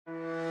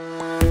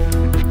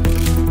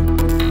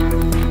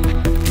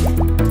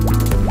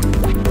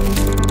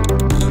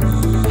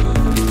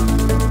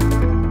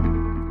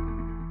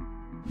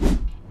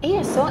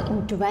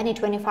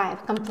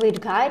2025 Complete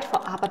Guide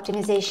for App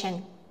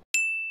Optimization.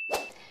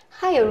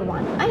 Hi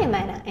everyone, I am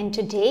Anna and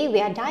today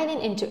we are diving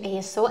into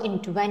ASO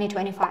in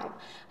 2025,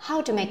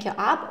 how to make your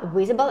app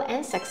visible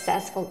and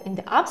successful in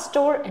the App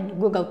Store and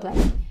Google Play.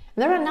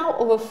 There are now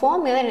over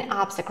 4 million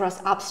apps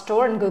across App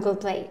Store and Google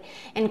Play,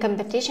 and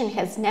competition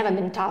has never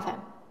been tougher.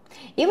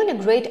 Even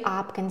a great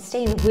app can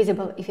stay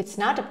invisible if it's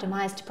not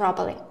optimized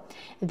properly.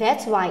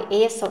 That's why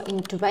ASO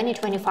in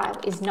 2025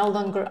 is no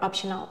longer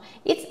optional,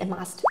 it's a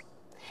must.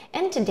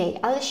 And today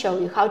I'll show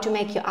you how to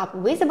make your app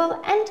visible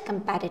and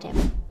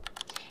competitive.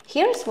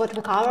 Here's what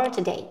we cover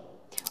today: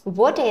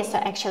 what ASO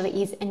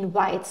actually is and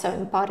why it's so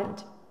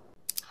important,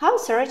 how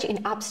search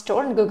in App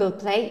Store and Google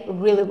Play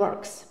really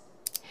works,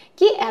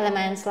 key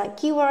elements like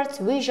keywords,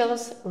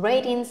 visuals,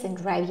 ratings and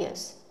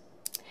reviews,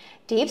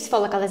 tips for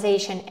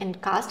localization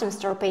and custom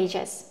store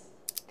pages,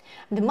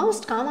 the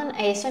most common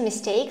ASO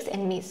mistakes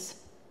and myths,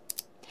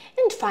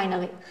 and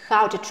finally,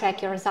 how to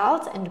track your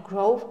results and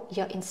grow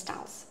your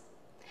installs.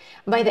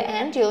 By the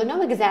end, you'll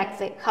know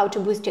exactly how to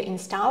boost your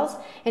installs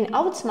and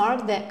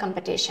outsmart the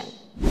competition.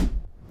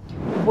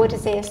 What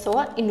is ASO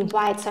and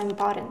why it's so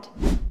important?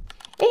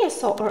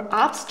 ASO or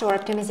App Store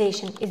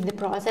Optimization is the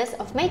process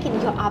of making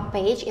your app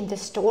page in the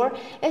store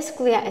as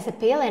clear, as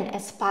appealing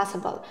as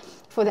possible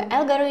for the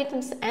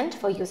algorithms and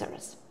for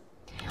users.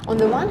 On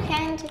the one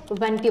hand,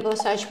 when people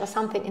search for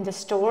something in the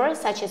store,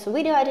 such as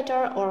video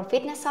editor or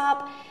fitness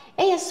app,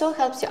 ASO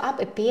helps your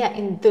app appear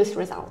in those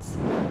results.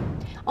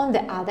 On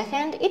the other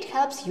hand, it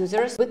helps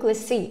users quickly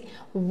see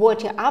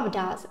what your app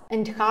does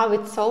and how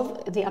it solves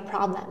their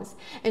problems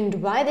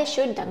and why they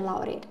should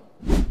download it.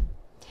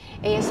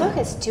 ASO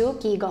has two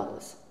key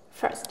goals.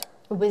 First,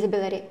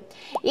 visibility.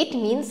 It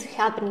means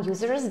helping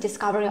users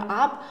discover your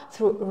app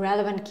through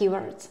relevant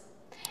keywords.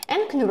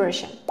 And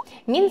conversion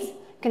means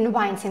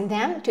convincing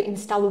them to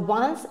install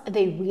once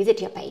they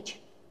visit your page.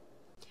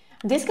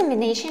 This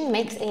combination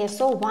makes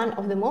ASO one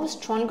of the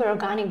most stronger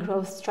organic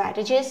growth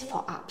strategies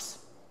for apps.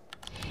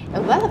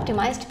 A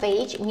well-optimized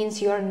page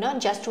means you are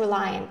not just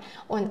relying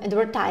on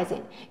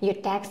advertising. Your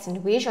text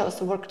and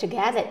visuals work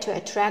together to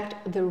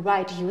attract the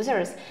right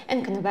users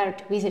and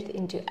convert visits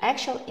into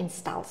actual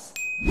installs.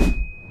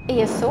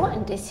 ASO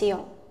and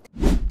SEO.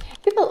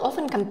 People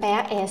often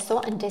compare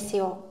ASO and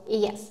SEO.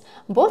 Yes,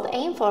 both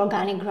aim for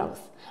organic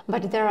growth,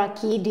 but there are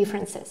key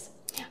differences.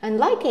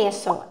 Unlike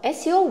ASO,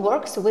 SEO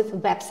works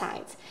with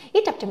websites.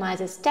 It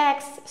optimizes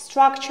text,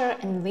 structure,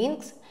 and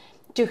links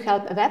to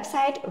help a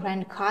website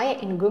rank higher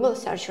in Google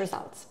search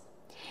results.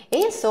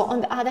 ASO,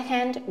 on the other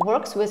hand,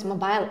 works with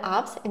mobile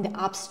apps in the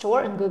App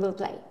Store and Google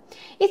Play.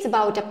 It's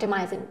about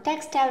optimizing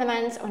text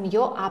elements on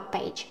your app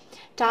page,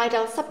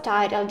 title,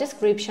 subtitle,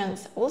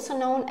 descriptions, also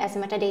known as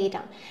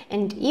metadata,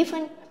 and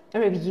even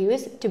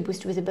reviews to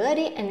boost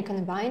visibility and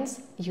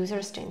convince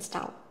users to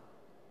install.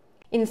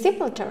 In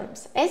simple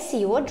terms,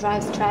 SEO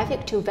drives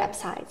traffic to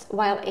websites,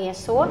 while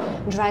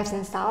ASO drives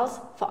installs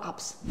for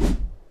apps.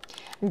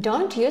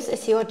 Don't use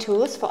SEO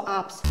tools for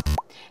apps.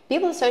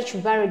 People search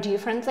very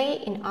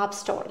differently in app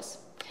stores.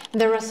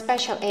 There are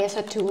special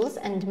ASO tools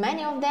and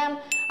many of them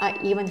are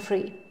even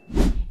free.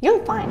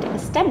 You'll find a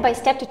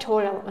step-by-step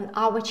tutorial on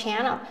our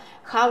channel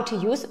how to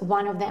use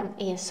one of them,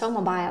 ASO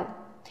Mobile.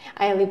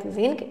 I'll leave the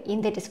link in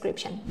the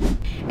description.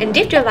 And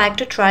if you like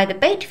to try the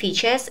paid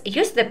features,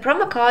 use the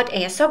promo code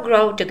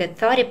ASOGROW to get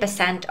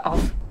 30%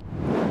 off.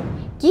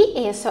 Key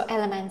ASO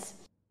elements.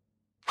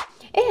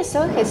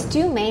 ASO has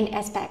two main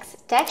aspects,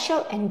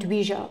 textual and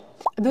visual.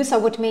 Those are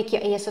what make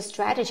your ASO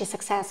strategy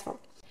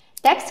successful.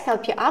 Text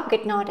helps your app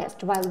get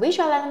noticed, while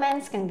visual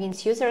elements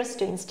convince users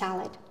to install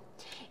it.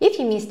 If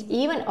you missed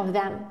even of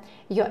them,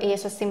 your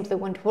ASO simply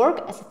won't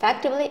work as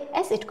effectively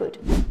as it could.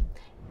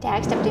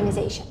 Text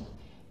optimization.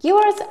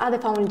 Keywords are the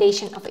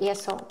foundation of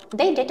ASO.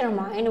 They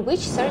determine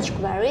which search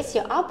queries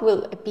your app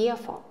will appear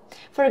for.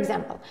 For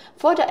example,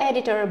 photo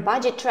editor,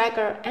 budget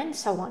tracker, and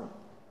so on.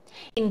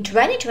 In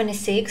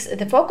 2026,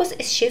 the focus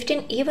is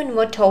shifting even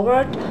more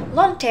toward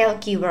long-tail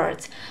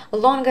keywords,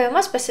 longer,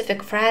 more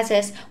specific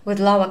phrases with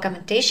lower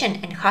competition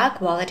and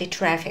high-quality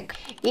traffic.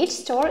 Each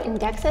store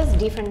indexes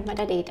different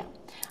metadata.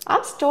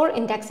 App Store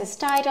indexes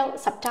title,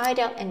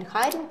 subtitle, and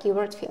hidden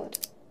keyword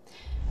field.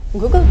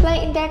 Google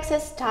Play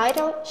indexes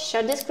title,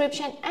 short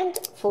description, and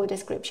full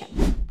description.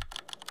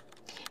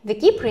 The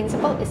key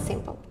principle is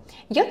simple.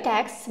 Your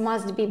texts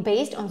must be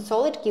based on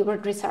solid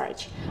keyword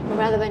research,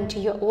 relevant to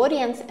your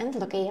audience and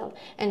locale,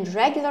 and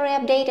regularly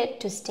updated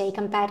to stay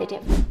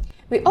competitive.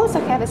 We also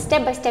have a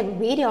step-by-step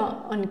video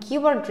on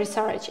keyword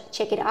research.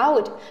 Check it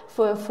out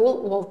for a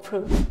full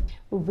walkthrough.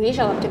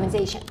 Visual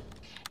optimization.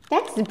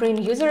 Text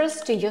brings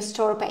users to your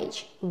store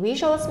page.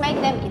 Visuals make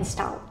them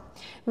install.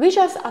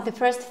 Visuals are the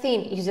first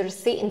thing users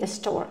see in the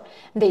store.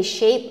 They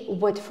shape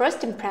what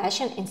first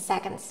impression in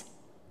seconds.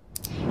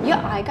 Your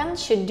icon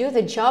should do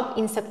the job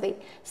instantly,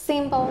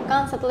 simple,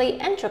 constantly,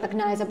 and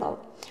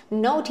recognizable.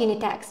 No teeny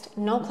text,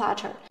 no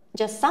clutter,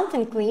 just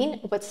something clean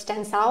what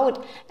stands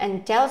out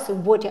and tells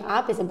what your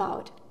app is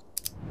about.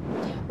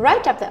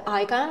 Right up the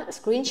icon,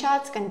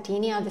 screenshots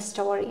continue the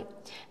story.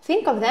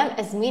 Think of them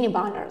as mini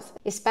banners,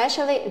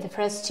 especially the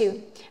first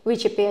two,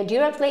 which appear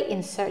directly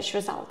in search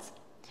results.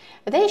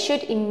 They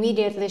should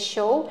immediately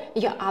show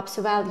your app's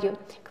value,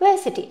 clear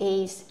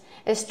CTAs,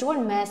 a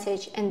stored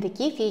message, and the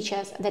key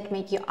features that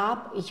make your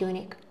app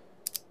unique.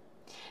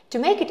 To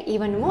make it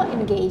even more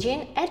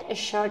engaging, add a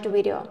short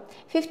video.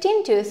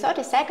 15 to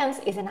 30 seconds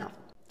is enough.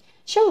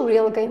 Show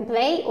real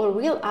gameplay or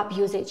real app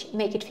usage,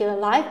 make it feel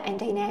alive and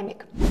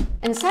dynamic.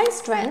 And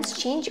science trends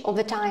change all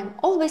the time.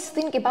 Always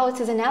think about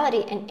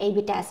seasonality and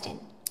A/B testing.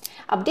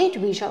 Update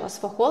visuals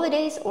for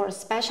holidays or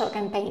special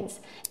campaigns.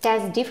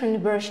 Test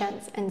different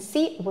versions and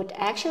see what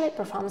actually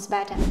performs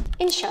better.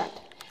 In short,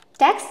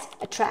 texts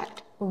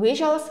attract,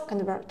 visuals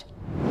convert.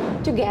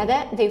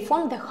 Together, they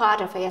form the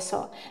heart of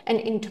ASO, and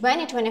in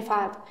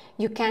 2025,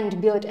 you can't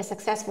build a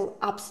successful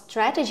app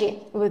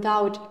strategy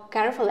without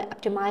carefully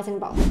optimizing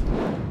both.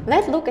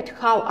 Let's look at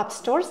how app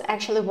stores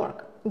actually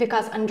work,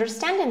 because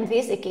understanding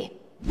this is key.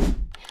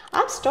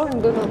 App Store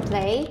and Google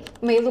Play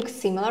may look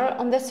similar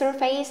on the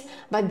surface,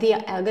 but their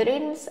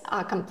algorithms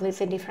are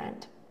completely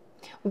different.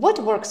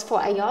 What works for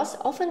iOS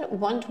often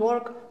won't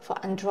work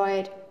for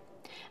Android.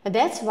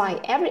 That's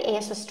why every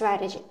ASO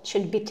strategy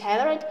should be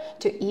tailored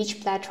to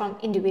each platform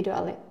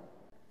individually.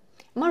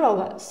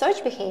 Moreover,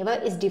 search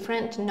behavior is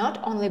different not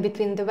only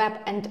between the web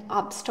and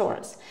app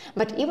stores,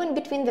 but even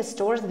between the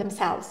stores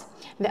themselves,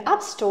 the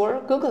App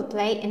Store, Google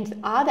Play, and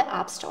other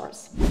app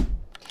stores.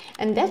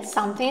 And that's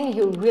something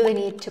you really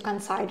need to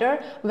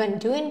consider when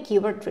doing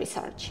keyword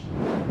research.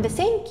 The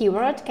same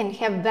keyword can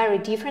have very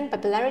different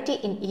popularity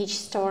in each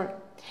store.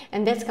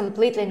 And that's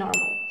completely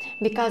normal,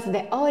 because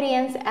the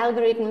audience,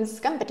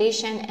 algorithms,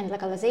 competition, and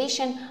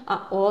localization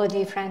are all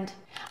different.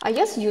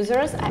 iOS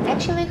users are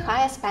actually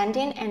higher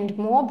spending and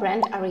more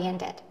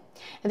brand-oriented.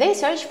 They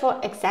search for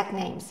exact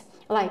names,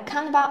 like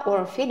Canva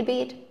or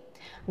Fitbit.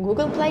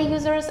 Google Play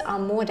users are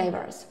more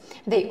diverse.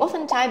 They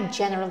often type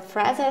general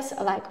phrases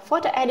like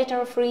photo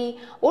editor free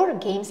or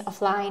games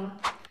offline.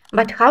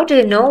 But how do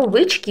you know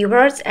which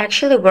keywords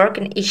actually work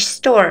in each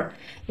store?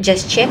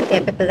 Just check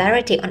their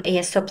popularity on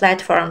ASO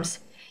platforms.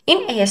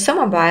 In ASO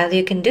Mobile,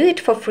 you can do it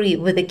for free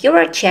with the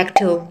keyword check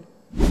tool.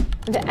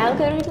 The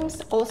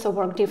algorithms also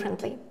work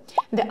differently.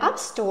 The App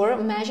Store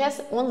measures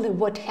only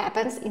what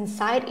happens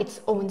inside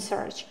its own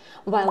search,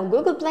 while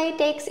Google Play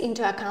takes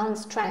into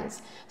account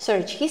trends,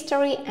 search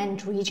history,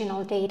 and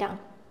regional data.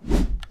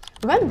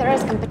 When there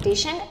is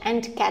competition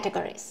and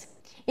categories.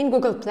 In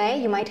Google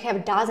Play, you might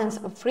have dozens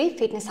of free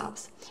fitness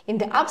apps. In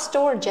the App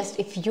Store, just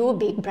a few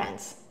big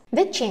brands.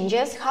 That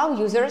changes how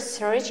users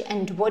search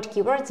and what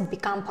keywords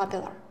become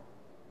popular.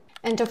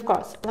 And of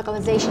course,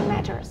 localization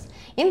matters.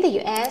 In the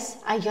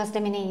US, iOS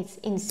dominates.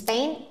 In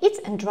Spain, it's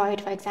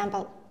Android, for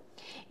example.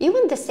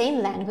 Even the same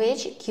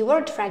language,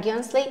 keyword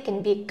frequency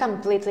can be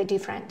completely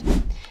different.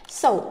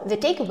 So, the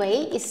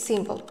takeaway is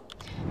simple.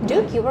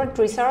 Do keyword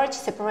research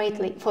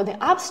separately for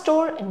the App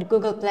Store and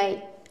Google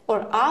Play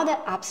or other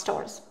app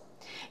stores.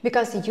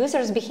 Because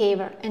users'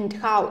 behavior and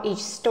how each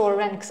store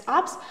ranks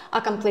apps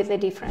are completely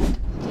different.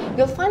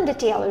 You'll find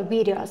detailed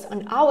videos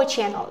on our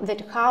channel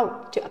that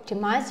how to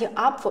optimize your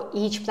app for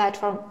each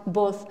platform,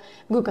 both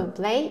Google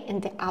Play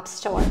and the App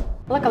Store.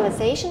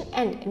 Localization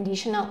and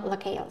additional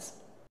locales.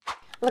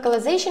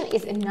 Localization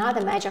is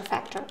another major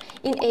factor.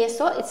 In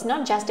ASO, it's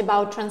not just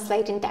about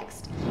translating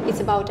text. It's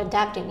about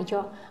adapting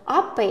your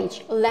app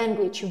page,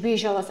 language,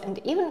 visuals, and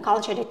even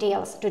culture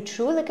details to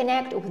truly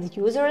connect with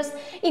users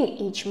in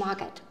each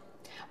market.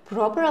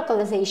 Proper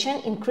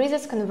localization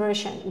increases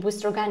conversion,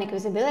 boosts organic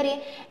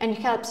visibility, and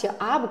helps your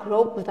app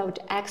grow without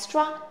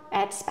extra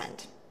ad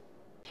spend.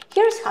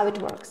 Here's how it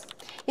works.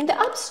 In the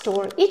App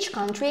Store, each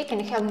country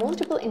can have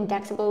multiple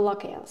indexable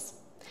locales.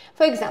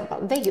 For example,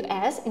 the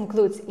US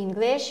includes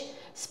English,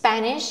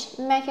 Spanish,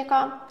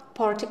 Mexico,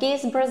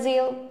 Portuguese,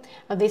 Brazil.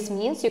 This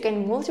means you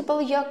can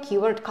multiply your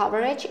keyword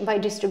coverage by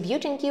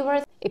distributing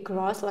keywords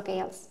across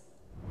locales.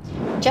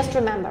 Just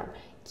remember,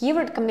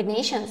 keyword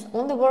combinations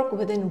only work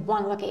within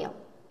one locale.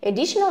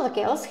 Additional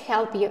locales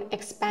help you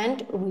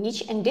expand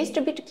reach and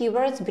distribute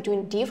keywords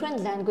between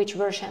different language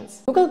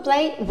versions. Google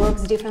Play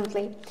works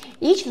differently.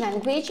 Each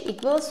language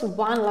equals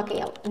one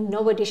locale,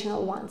 no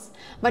additional ones.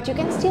 But you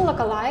can still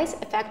localize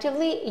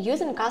effectively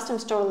using custom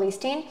store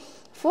listing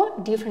for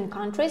different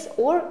countries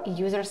or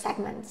user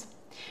segments.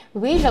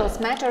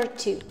 Visuals matter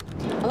too.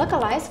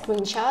 Localize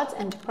screenshots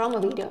and promo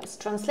videos,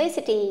 translate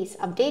CTAs,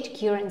 update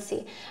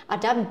currency,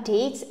 adapt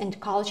dates and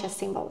culture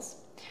symbols.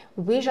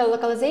 Visual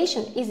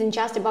localization isn't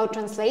just about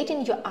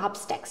translating your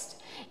app's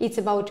text. It's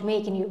about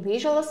making your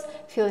visuals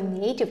feel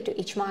native to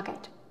each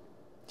market.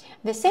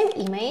 The same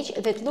image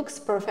that looks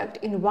perfect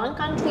in one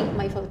country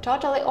might feel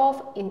totally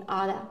off in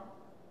other.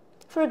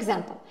 For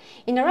example,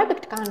 in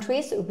Arabic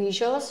countries,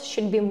 visuals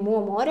should be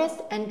more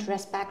modest and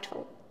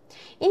respectful.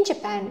 In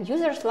Japan,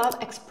 users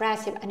love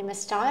expressive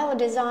anime-style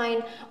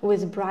design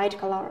with bright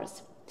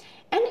colors.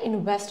 And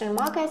in Western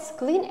markets,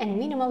 clean and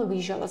minimal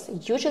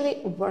visuals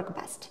usually work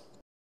best.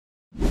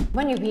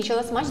 When you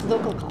visualize much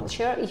local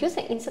culture, users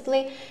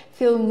instantly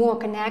feel more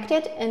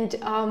connected and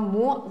are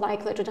more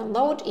likely to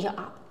download your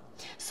app.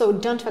 So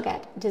don't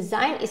forget,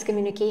 design is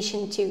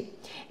communication too.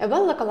 A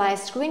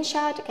well-localized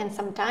screenshot can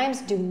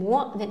sometimes do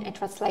more than a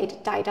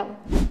translated title.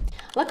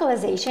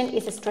 Localization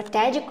is a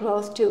strategic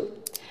growth tool.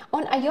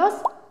 On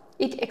iOS,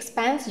 it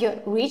expands your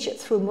reach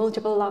through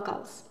multiple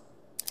locales.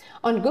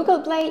 On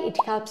Google Play, it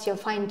helps you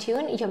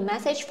fine-tune your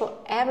message for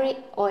every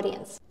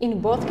audience. In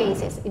both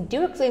cases, it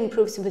directly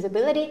improves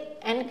visibility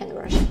and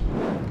conversion.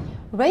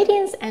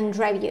 Ratings and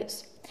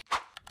reviews.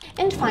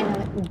 And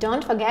finally,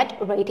 don't forget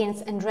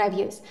ratings and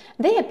reviews.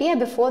 They appear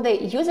before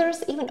the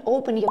users even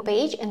open your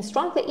page and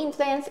strongly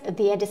influence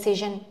their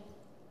decision.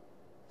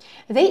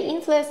 They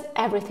influence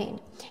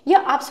everything: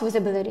 your app's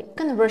visibility,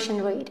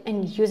 conversion rate,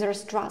 and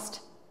users'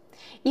 trust,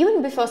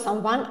 even before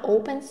someone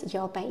opens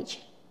your page.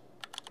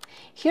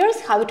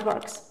 Here's how it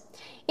works.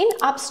 In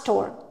App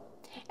Store,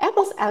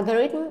 Apple's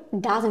algorithm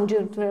doesn't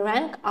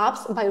rank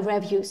apps by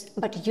reviews,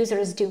 but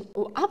users do.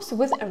 Apps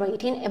with a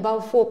rating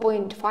above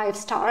 4.5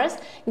 stars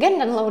get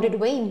downloaded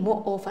way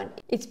more often.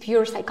 It's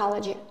pure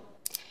psychology.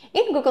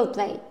 In Google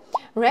Play,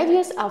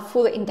 reviews are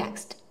fully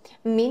indexed,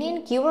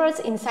 meaning keywords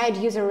inside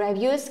user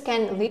reviews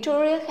can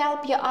literally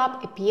help your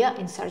app appear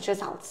in search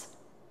results.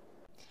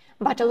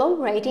 But a low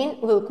rating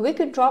will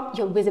quickly drop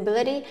your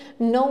visibility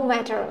no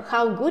matter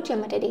how good your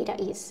metadata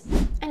is.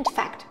 And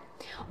fact,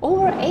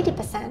 over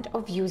 80%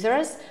 of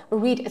users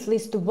read at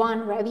least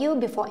one review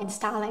before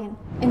installing,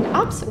 and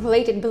apps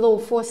rated below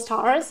 4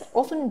 stars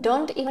often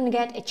don't even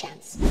get a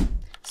chance.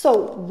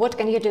 So what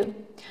can you do?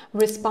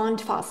 Respond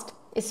fast,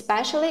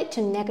 especially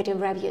to negative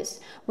reviews,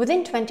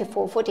 within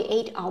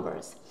 24-48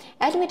 hours.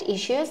 Admit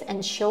issues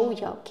and show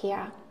your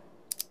care.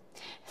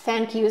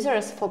 Thank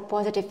users for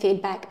positive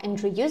feedback and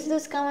reuse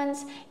those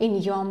comments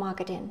in your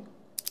marketing.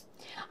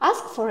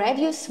 Ask for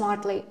reviews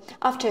smartly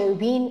after a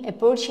win, a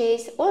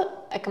purchase, or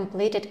a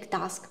completed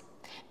task.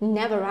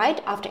 Never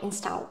write after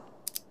install.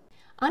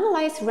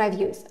 Analyze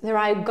reviews. They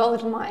are a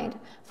goldmine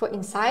for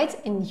insights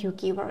and new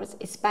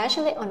keywords,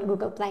 especially on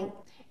Google Play.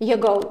 Your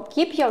goal: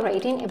 keep your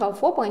rating above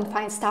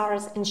 4.5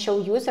 stars and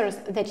show users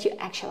that you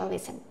actually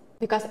listen.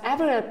 Because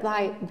every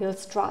reply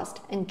builds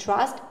trust, and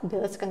trust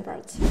builds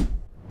converts.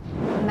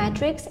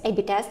 Metrics,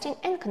 A/B testing,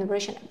 and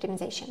conversion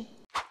optimization.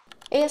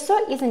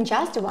 ASO isn't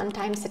just a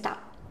one-time setup.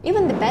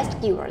 Even the best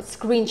keywords,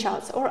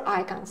 screenshots, or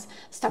icons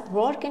stop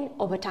working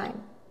over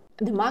time.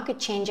 The market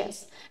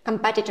changes,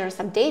 competitors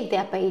update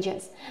their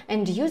pages,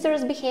 and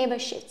users' behavior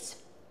shifts.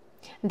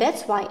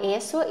 That's why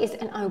ASO is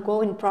an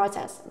ongoing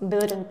process,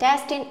 built on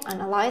testing,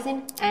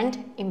 analyzing,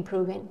 and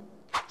improving.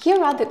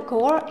 Here are the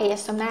core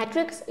ASO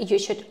metrics you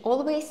should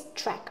always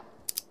track.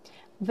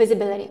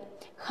 Visibility: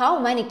 how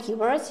many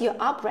keywords your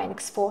app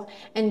ranks for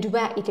and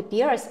where it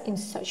appears in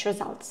search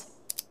results.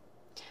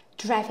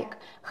 Traffic: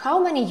 how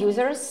many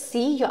users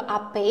see your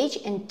app page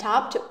and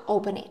tap to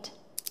open it.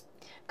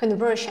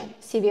 Conversion,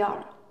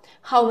 CVR: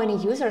 how many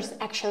users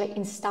actually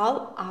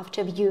install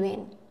after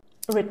viewing.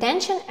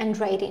 Retention and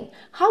rating: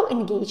 how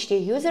engaged your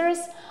users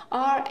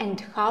are and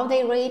how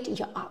they rate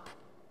your app.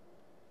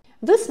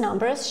 These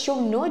numbers show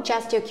not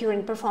just your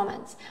current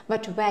performance,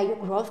 but where your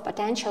growth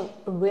potential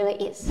really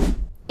is.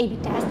 A/B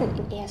testing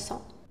in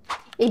ASO.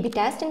 A/B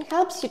testing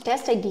helps you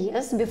test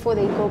ideas before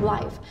they go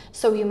live,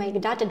 so you make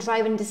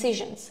data-driven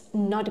decisions,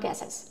 not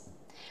guesses.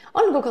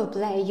 On Google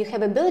Play, you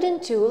have a built-in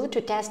tool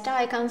to test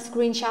icons,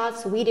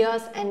 screenshots,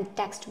 videos, and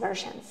text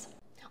versions.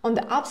 On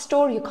the App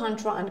Store, you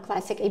can't run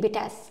classic A/B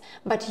tests,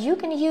 but you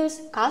can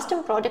use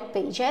custom product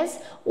pages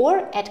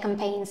or ad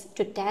campaigns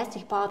to test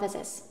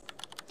hypotheses.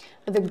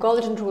 The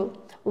golden rule: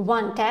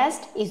 one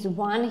test is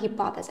one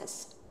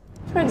hypothesis.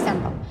 For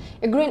example,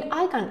 a green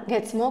icon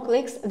gets more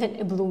clicks than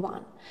a blue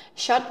one.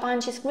 Short,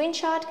 punchy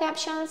screenshot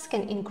captions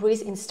can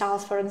increase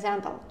installs, for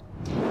example.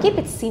 Keep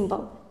it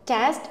simple.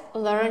 Test,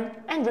 learn,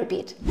 and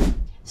repeat.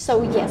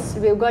 So yes,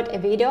 we've got a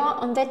video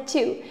on that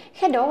too.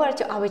 Head over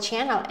to our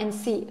channel and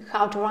see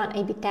how to run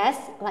A/B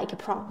tests like a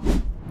pro.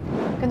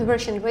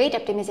 Conversion rate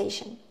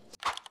optimization.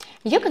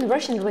 Your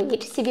conversion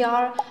rate,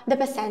 CVR, the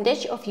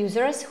percentage of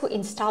users who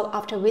install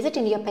after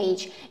visiting your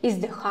page, is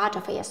the heart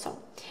of ASO.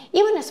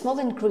 Even a small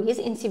increase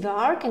in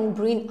CVR can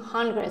bring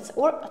hundreds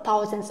or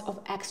thousands of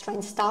extra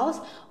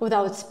installs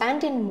without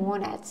spending more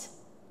on ads.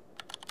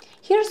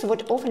 Here's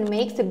what often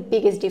makes the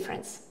biggest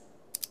difference.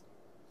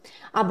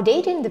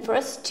 Updating the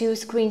first 2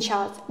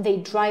 screenshots, they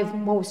drive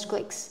most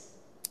clicks.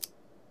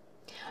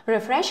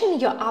 Refreshing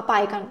your app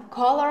icon,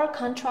 color,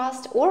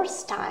 contrast, or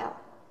style.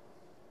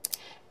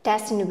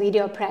 Testing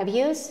video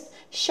previews,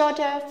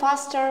 shorter,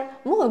 faster,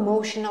 more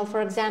emotional,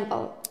 for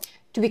example.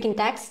 Tweaking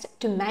text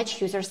to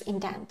match users'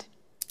 intent.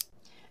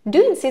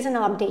 Doing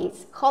seasonal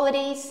updates,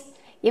 holidays,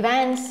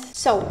 events.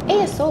 So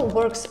ASO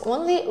works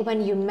only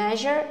when you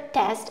measure,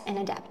 test, and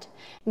adapt.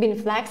 Being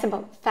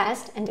flexible,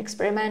 fast, and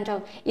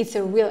experimental is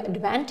a real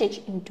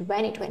advantage in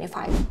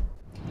 2025.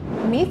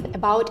 Myth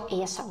about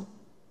ASO.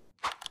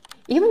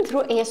 Even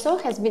though ASO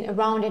has been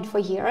around for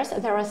years,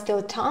 there are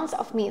still tons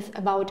of myths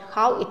about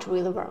how it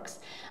really works.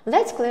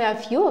 Let's clear a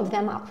few of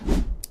them up.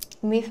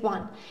 Myth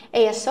 1.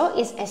 ASO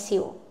is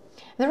SEO.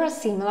 They are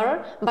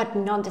similar, but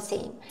not the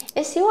same.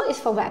 SEO is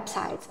for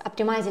websites,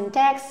 optimizing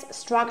text,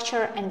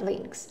 structure, and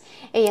links.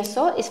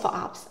 ASO is for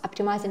apps,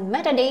 optimizing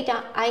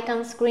metadata,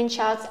 icons,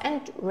 screenshots,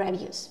 and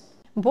reviews.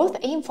 Both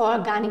aim for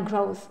organic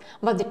growth,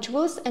 but the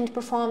tools and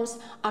performance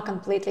are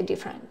completely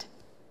different.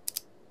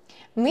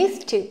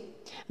 Myth 2.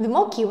 The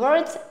more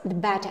keywords, the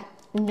better.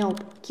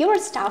 Nope.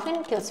 Keyword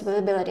stuffing kills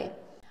visibility.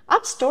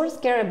 App stores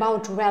care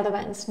about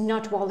relevance,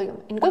 not volume.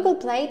 In Google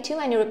Play, too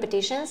many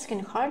repetitions can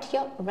hurt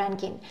your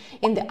ranking.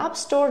 In the App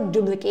Store,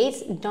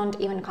 duplicates don't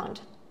even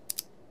count.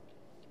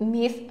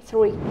 Myth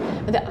 3.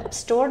 The App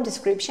Store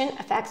description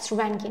affects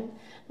ranking.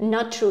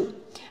 Not true.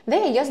 The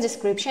iOS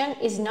description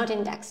is not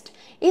indexed.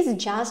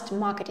 It's just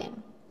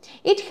marketing.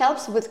 It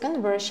helps with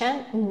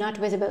conversion, not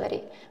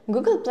visibility.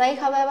 Google Play,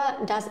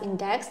 however, does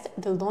index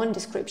the long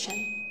description.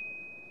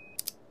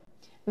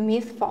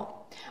 Myth 4.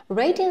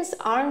 Ratings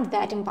aren't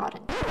that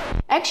important.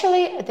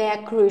 Actually, they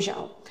are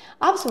crucial.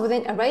 Apps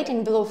within a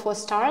rating below 4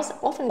 stars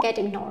often get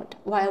ignored,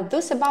 while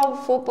those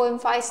above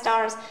 4.5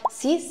 stars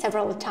see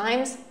several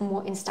times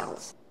more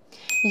installs.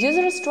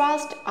 Users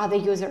trust other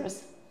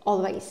users,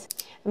 always.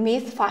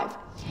 Myth 5.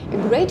 A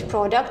great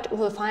product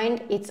will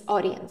find its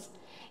audience.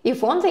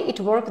 If only it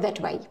worked that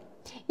way.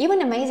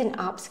 Even amazing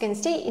apps can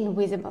stay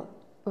invisible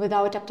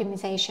without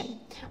optimization.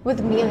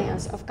 With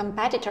millions of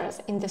competitors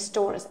in the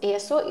stores,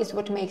 ASO is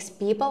what makes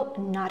people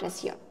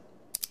notice you.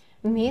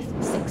 Myth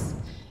 6.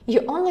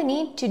 You only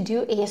need to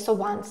do ASO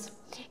once.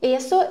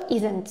 ASO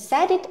isn't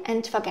set it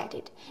and forget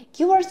it.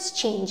 Keywords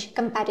change,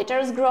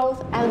 competitors'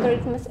 growth,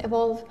 algorithms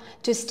evolve.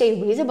 To stay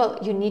visible,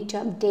 you need to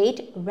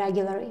update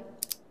regularly.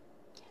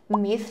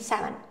 Myth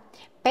 7.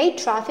 Paid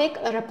traffic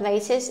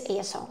replaces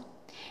ASO.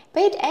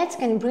 Paid ads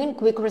can bring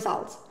quick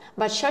results,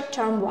 but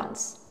short-term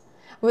ones.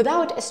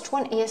 Without a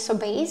strong ASO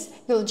base,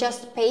 you'll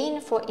just pay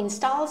for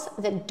installs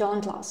that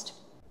don't last.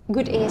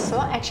 Good ASO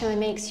actually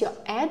makes your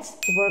ads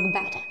work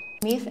better.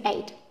 Myth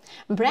 8.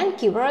 Brand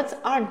keywords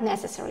aren't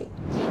necessary.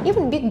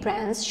 Even big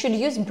brands should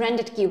use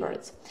branded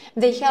keywords.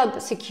 They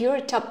help secure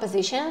top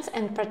positions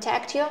and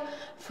protect you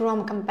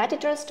from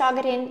competitors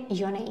targeting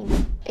your name.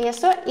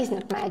 ASO is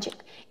not magic,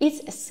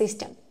 it's a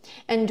system.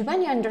 And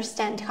when you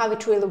understand how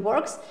it really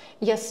works,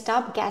 you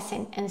stop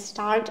guessing and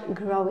start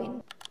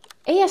growing.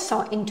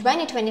 ASO in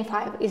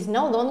 2025 is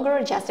no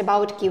longer just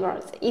about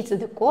keywords, it's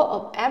the core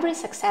of every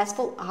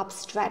successful app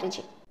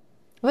strategy.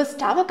 With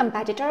tougher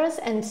competitors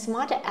and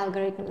smarter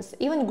algorithms,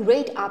 even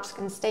great apps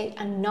can stay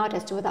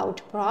unnoticed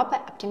without proper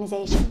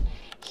optimization.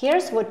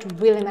 Here's what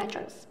really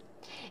matters.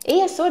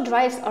 ASO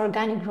drives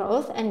organic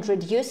growth and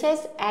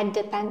reduces ad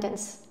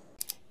dependence.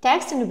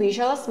 Text and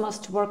visuals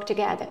must work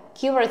together.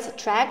 Keywords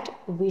attract,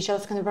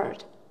 visuals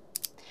convert.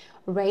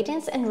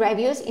 Ratings and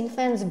reviews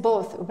influence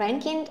both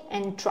ranking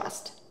and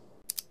trust.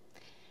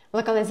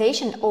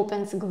 Localization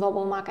opens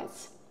global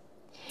markets.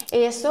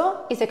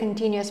 ASO is a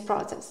continuous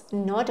process,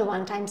 not a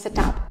one-time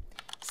setup.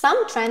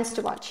 Some trends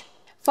to watch.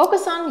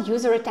 Focus on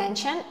user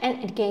retention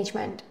and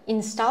engagement.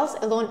 Installs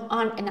alone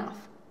aren't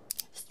enough.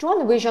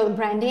 Strong visual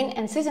branding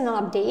and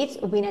seasonal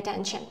updates win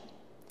attention.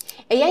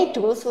 AI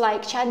tools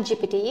like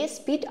ChatGPT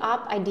speed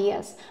up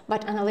ideas,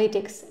 but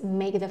analytics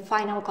make the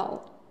final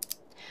call.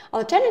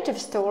 Alternative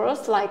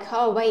stores like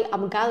Huawei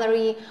App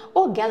Gallery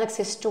or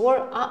Galaxy Store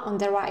are on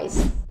the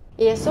rise.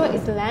 ASO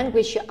is the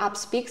language your app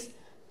speaks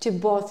to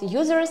both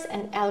users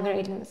and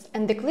algorithms,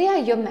 and the clearer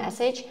your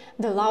message,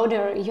 the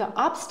louder your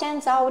app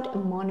stands out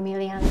among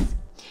millions.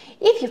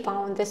 If you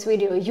found this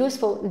video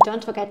useful,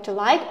 don't forget to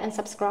like and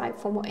subscribe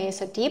for more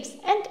ASO tips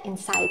and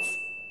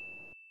insights.